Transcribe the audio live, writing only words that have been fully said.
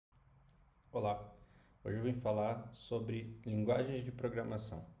Olá, hoje eu vim falar sobre linguagens de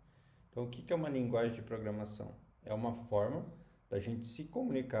programação. Então, o que é uma linguagem de programação? É uma forma da gente se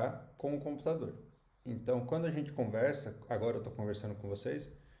comunicar com o computador. Então, quando a gente conversa, agora eu estou conversando com vocês,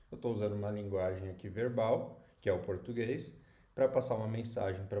 eu estou usando uma linguagem aqui verbal, que é o português, para passar uma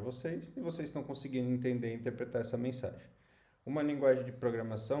mensagem para vocês e vocês estão conseguindo entender e interpretar essa mensagem. Uma linguagem de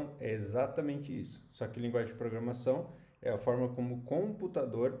programação é exatamente isso, só que linguagem de programação é a forma como o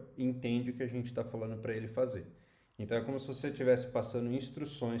computador entende o que a gente está falando para ele fazer. Então é como se você estivesse passando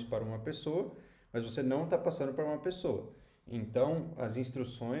instruções para uma pessoa, mas você não está passando para uma pessoa. Então as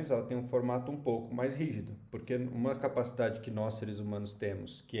instruções ela tem um formato um pouco mais rígido, porque uma capacidade que nós seres humanos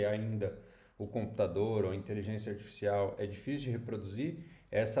temos, que é ainda o computador ou a inteligência artificial é difícil de reproduzir,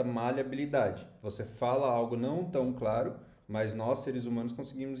 é essa maleabilidade. Você fala algo não tão claro, mas nós seres humanos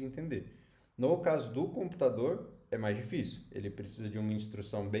conseguimos entender. No caso do computador, é mais difícil. Ele precisa de uma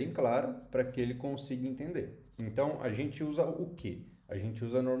instrução bem clara para que ele consiga entender. Então, a gente usa o quê? A gente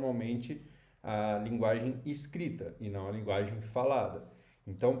usa normalmente a linguagem escrita e não a linguagem falada.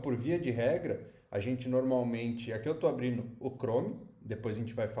 Então, por via de regra, a gente normalmente... Aqui eu estou abrindo o Chrome, depois a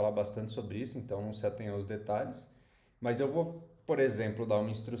gente vai falar bastante sobre isso, então não se atenha aos detalhes. Mas eu vou, por exemplo, dar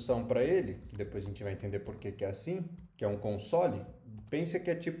uma instrução para ele, que depois a gente vai entender por que é assim, que é um console. Pensa que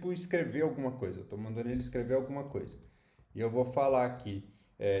é tipo escrever alguma coisa. Eu estou mandando ele escrever alguma coisa. E eu vou falar aqui,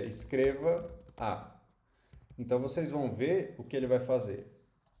 escreva A. Então vocês vão ver o que ele vai fazer.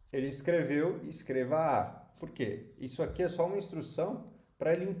 Ele escreveu, escreva A. Por quê? Isso aqui é só uma instrução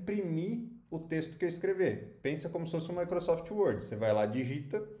para ele imprimir o texto que eu escrever. Pensa como se fosse um Microsoft Word. Você vai lá,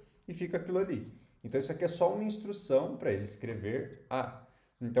 digita e fica aquilo ali. Então isso aqui é só uma instrução para ele escrever A.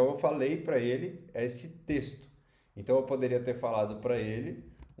 Então eu falei para ele esse texto. Então eu poderia ter falado para ele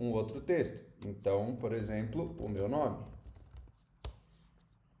um outro texto. Então, por exemplo, o meu nome.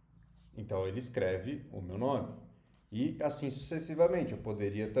 Então ele escreve o meu nome. E assim sucessivamente. Eu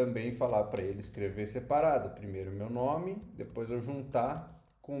poderia também falar para ele escrever separado. Primeiro o meu nome, depois eu juntar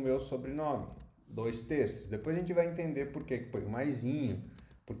com o meu sobrenome. Dois textos. Depois a gente vai entender por que põe o maisinho,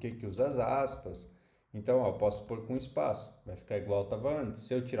 por que usa as aspas. Então, ó, eu posso pôr com espaço. Vai ficar igual estava antes.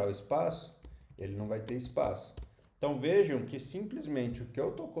 Se eu tirar o espaço, ele não vai ter espaço. Então vejam que simplesmente o que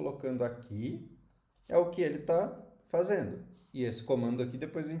eu estou colocando aqui é o que ele está fazendo. E esse comando aqui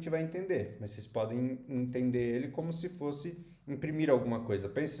depois a gente vai entender, mas vocês podem entender ele como se fosse imprimir alguma coisa.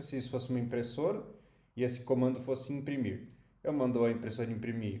 Pensa se isso fosse uma impressora e esse comando fosse imprimir. Eu mando a impressora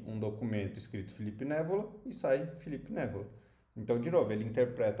imprimir um documento escrito Felipe Névola e sai Felipe Névola. Então, de novo, ele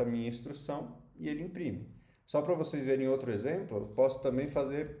interpreta a minha instrução e ele imprime. Só para vocês verem outro exemplo, eu posso também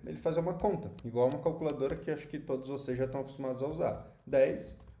fazer ele fazer uma conta, igual uma calculadora que acho que todos vocês já estão acostumados a usar.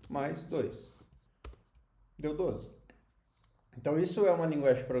 10 mais 2. Deu 12. Então, isso é uma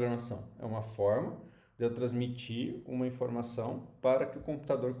linguagem de programação. É uma forma de eu transmitir uma informação para que o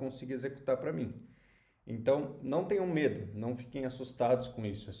computador consiga executar para mim. Então, não tenham medo, não fiquem assustados com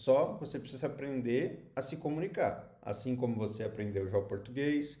isso. É só você precisa aprender a se comunicar. Assim como você aprendeu já o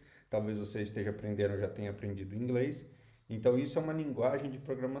português, talvez você esteja aprendendo ou já tenha aprendido inglês. Então, isso é uma linguagem de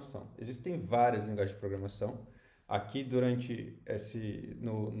programação. Existem várias linguagens de programação. Aqui, durante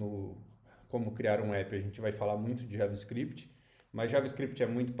como criar um app, a gente vai falar muito de JavaScript. Mas JavaScript é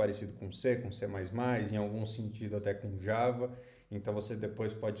muito parecido com C, em algum sentido até com Java. Então você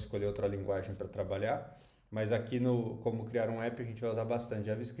depois pode escolher outra linguagem para trabalhar. Mas aqui no como criar um app a gente vai usar bastante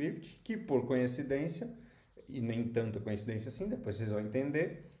JavaScript, que por coincidência, e nem tanta coincidência assim, depois vocês vão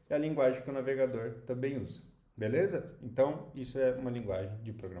entender, é a linguagem que o navegador também usa. Beleza? Então isso é uma linguagem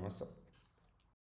de programação.